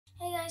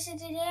so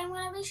today I'm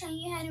going to be showing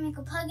you how to make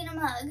a pug in a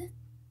mug.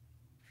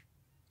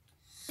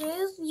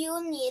 First, you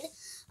will need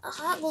a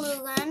hot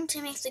glue gun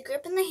to make the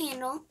grip and the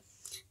handle,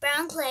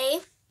 brown clay,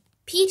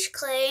 peach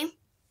clay,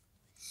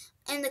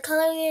 and the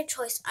color of your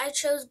choice. I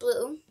chose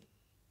blue.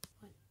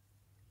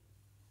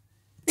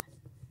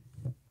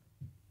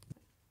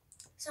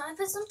 So I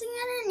put something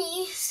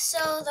underneath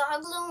so the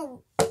hot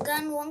glue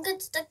gun won't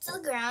get stuck to the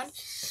ground,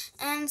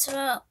 and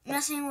so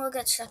nothing will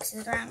get stuck to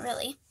the ground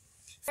really.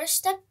 First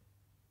step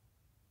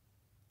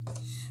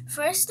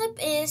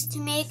is to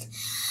make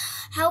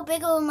how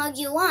big of a mug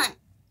you want.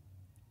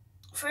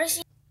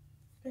 First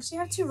you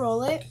have to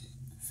roll it.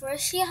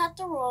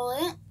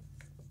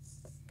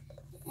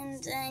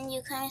 And then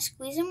you kind of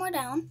squeeze it more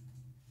down.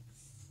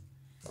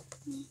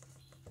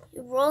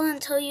 You roll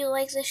until you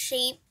like the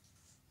shape.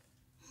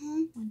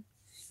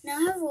 Now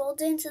I have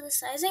rolled it into the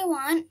size I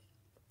want.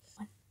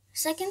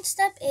 Second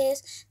step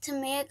is to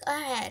make a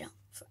head.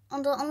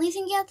 The only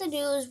thing you have to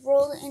do is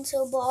roll it into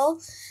a ball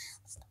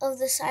of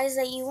the size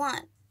that you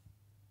want.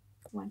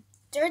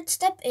 Third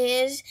step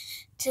is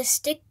to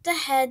stick the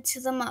head to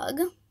the mug.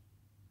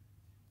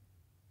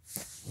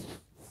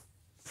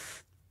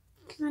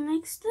 The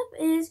next step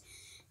is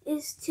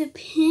to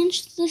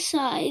pinch the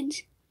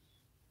sides.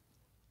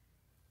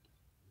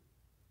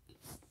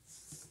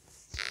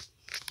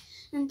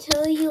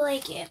 Until you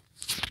like it.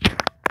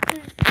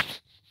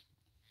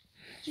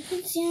 You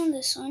can see on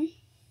this one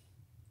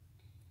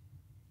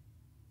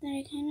that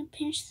I kind of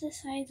pinched the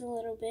sides a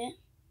little bit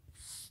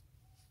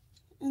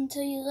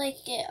until you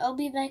like it. I'll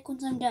be back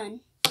once I'm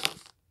done.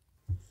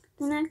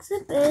 The next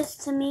step is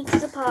to make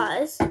the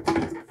paws.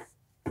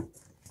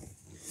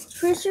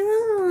 First, you're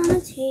going to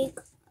want to take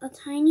a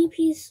tiny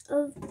piece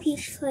of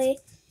peach clay,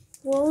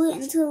 roll it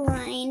into a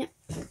line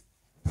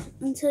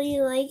until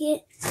you like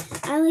it.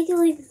 I like it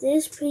like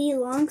this, pretty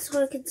long,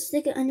 so I can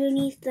stick it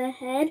underneath the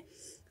head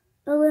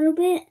a little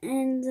bit,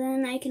 and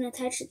then I can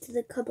attach it to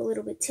the cup a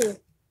little bit too.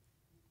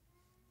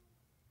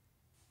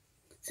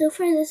 So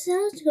for this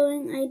how it's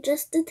going, I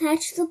just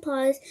attached the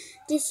paws.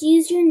 Just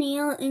use your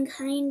nail and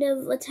kind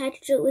of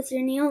attach it with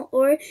your nail,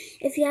 or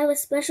if you have a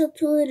special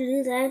tool to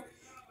do that,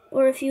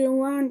 or if you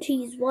want to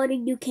use water,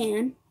 you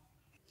can.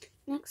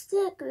 Next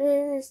step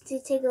is to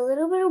take a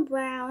little bit of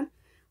brown,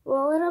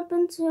 roll it up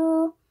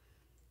into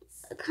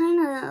a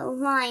kind of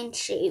line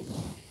shape,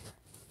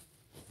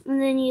 and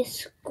then you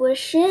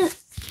squish it.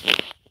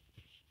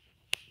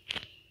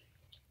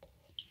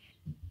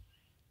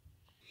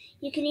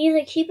 You can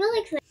either keep it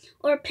like that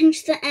or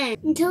pinch the end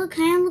until it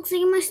kind of looks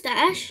like a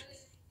mustache.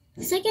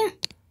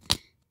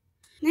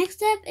 Next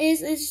step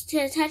is to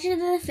attach it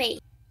to the face.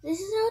 This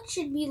is how it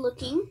should be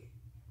looking.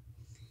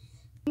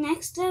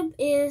 Next step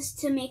is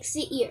to make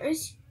the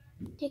ears.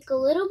 Take a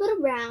little bit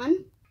of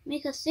brown,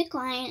 make a thick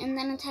line, and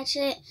then attach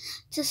it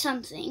to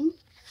something.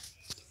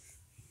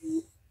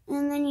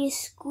 And then you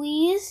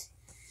squeeze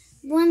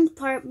one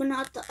part but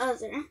not the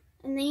other.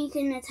 And then you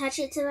can attach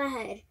it to the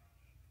head.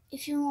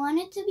 If you want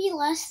it to be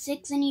less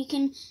thick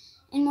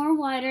and more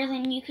wider,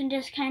 then you can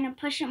just kind of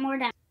push it more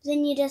down.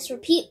 Then you just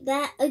repeat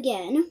that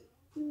again.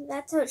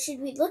 That's how it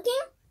should be looking.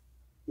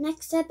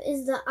 Next step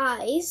is the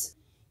eyes.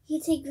 You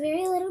take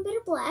very little bit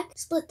of black,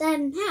 split that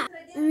in half,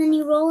 and then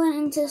you roll it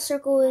into a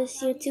circle with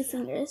your 2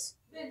 fingers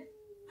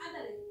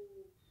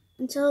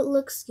until it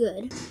looks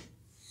good.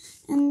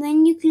 And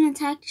then you can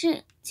attach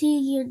it to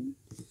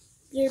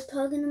your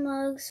pug in the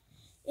mugs.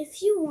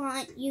 If you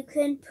want, you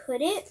can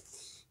put it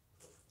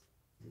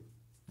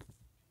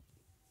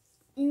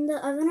in the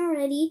oven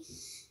already.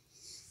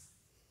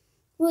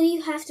 Well,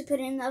 you have to put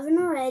it in the oven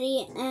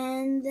already,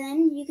 and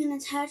then you can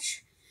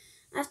attach,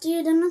 after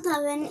you're done with the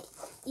oven,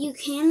 you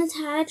can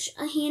attach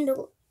a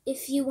handle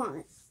if you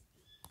want.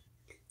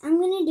 I'm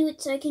going to do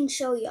it so I can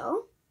show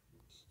y'all.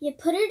 You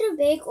put it to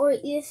bake, or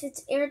if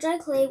it's air dry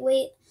clay,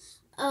 wait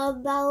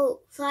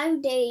about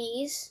 5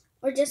 days,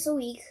 or just a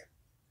week,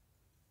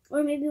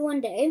 or maybe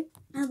 1 day.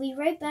 I'll be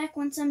right back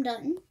once I'm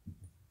done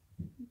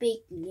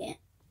baking it.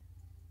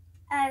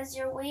 As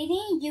you're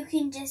waiting, you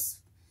can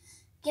just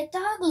get the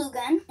hot glue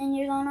gun, and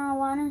you're going to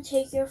want to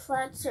take your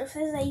flat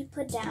surface that you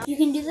put down. You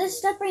can do this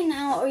step right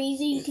now, or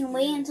either you can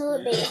wait until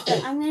it bakes,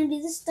 but I'm going to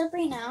do this step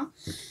right now.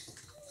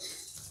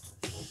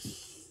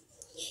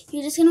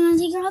 You're just going to want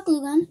to take your hot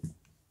glue gun.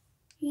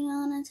 You're going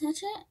to want to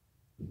attach it,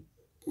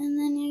 and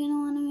then you're going to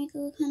want to make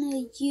a kind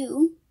of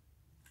U.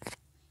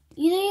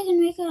 Either you can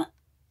make a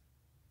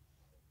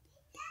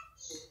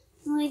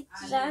like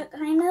that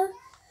kind of,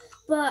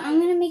 but I'm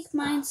going to make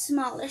mine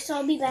smaller, so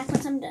I'll be back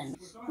once I'm done.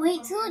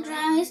 Wait till it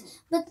dries,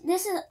 but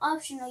this is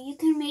optional. You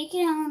can make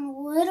it on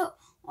wood,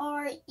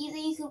 or either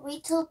you could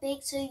wait till it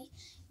bakes so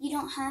you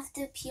don't have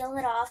to peel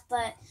it off,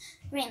 but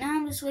right now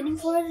I'm just waiting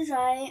for it to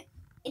dry.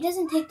 It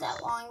doesn't take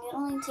that long. It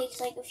only takes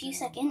like a few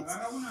seconds,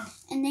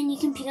 and then you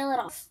can peel it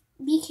off.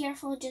 Be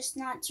careful just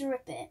not to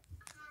rip it.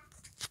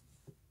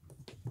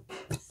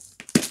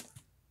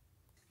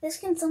 This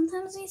can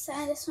sometimes be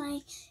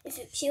satisfying if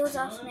it peels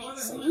off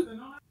nicely,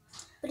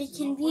 but it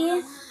can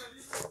be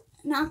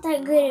not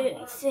that good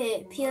if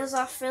it peels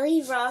off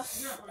really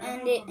rough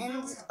and it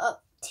ends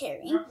up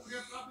tearing,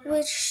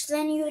 which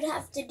then you would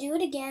have to do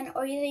it again,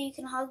 or either you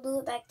can hot glue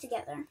it back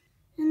together.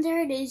 And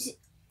there it is.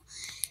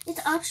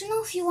 It's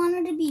optional if you want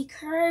it to be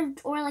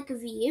curved or like a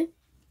V.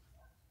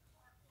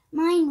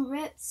 Mine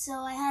ripped, so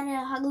I had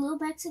to hot glue it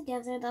back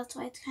together. That's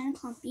why it's kind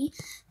of clumpy,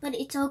 but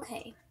it's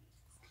okay.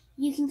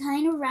 You can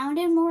kind of round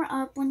it more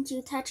up once you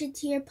attach it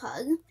to your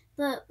pug,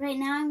 but right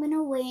now I'm going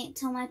to wait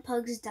until my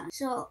pug's done.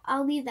 So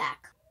I'll be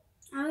back.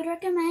 I would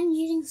recommend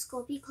using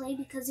Sculpey clay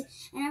because it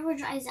never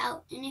dries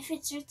out. And if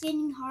it starts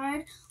getting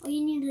hard, all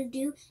you need to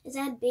do is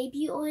add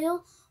baby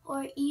oil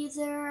or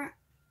either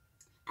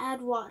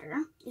add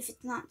water if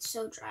it's not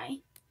so dry.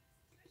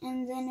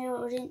 And then it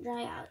wouldn't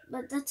dry out.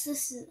 But that's the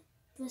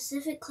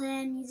specific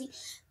clay I'm using.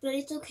 But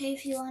it's okay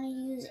if you want to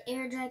use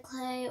air dry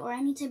clay or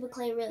any type of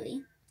clay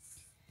really.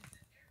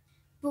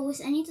 But with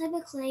any type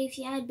of clay, if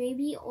you add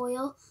baby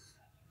oil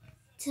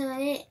to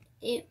it,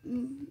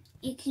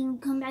 it can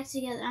come back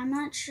together. I'm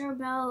not sure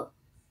about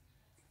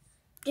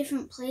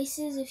different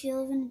places. If you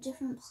live in a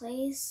different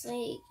place,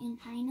 like in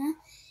China,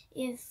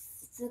 if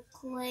the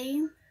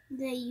clay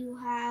that you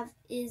have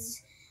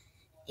is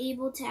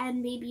able to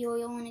add baby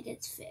oil when it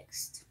gets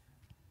fixed.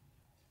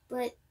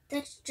 But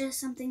that's just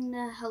something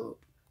to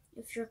help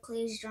if your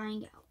clay is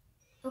drying out.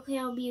 Okay,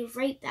 I'll be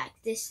right back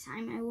this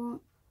time. I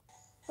won't.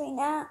 Right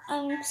now,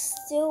 I'm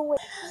still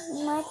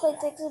waiting. My clay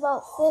takes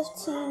about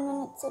 15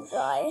 minutes to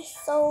dry,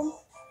 so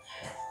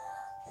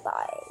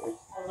bye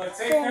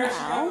for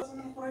now.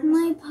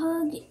 My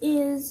pug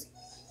is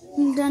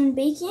done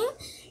baking.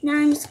 Now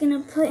I'm just going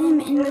to put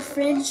him in the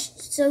fridge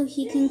so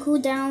he can cool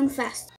down fast.